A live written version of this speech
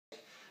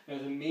Now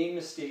the main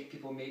mistake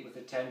people make with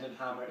the tendon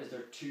hammer is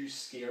they're too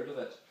scared of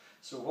it.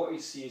 So what we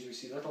see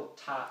little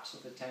taps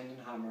of the tendon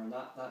hammer, and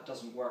that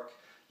doesn't work.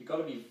 You've got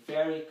to be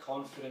very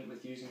confident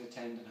with using the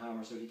tendon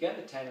hammer. So if you get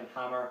the tendon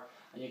hammer,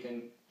 and you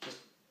can just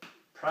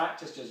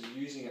practice just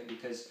using it,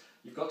 because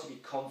you've got to be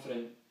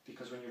confident,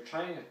 because when you're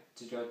trying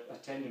to do a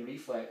tendon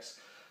reflex,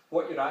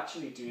 what you're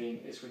actually doing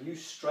is when you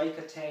strike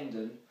a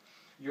tendon,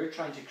 you're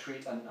trying to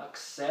create an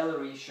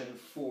acceleration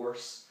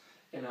force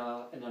in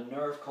a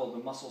nerve called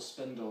the muscle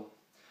spindle.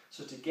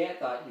 So to get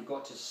that, you've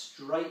got to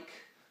strike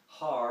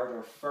hard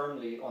or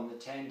firmly on the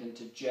tendon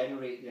to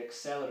generate the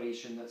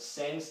acceleration that's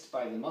sensed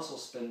by the muscle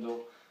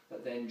spindle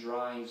that then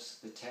drives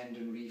the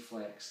tendon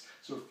reflex.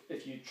 So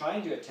if you try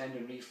and do a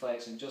tendon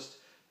reflex and just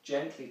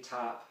gently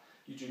tap,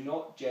 you do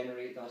not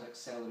generate that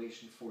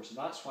acceleration force, and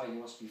that's why you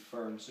must be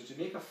firm. So to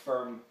make a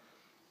firm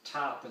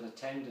tap with a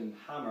tendon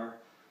hammer,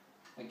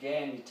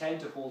 again, you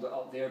tend to hold it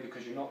up there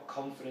because you're not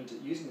confident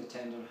at using the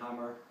tendon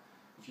hammer.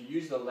 If you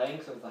use the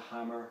length of the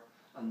hammer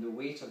and the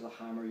weight of the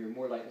hammer, you're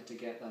more likely to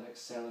get that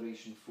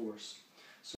acceleration force.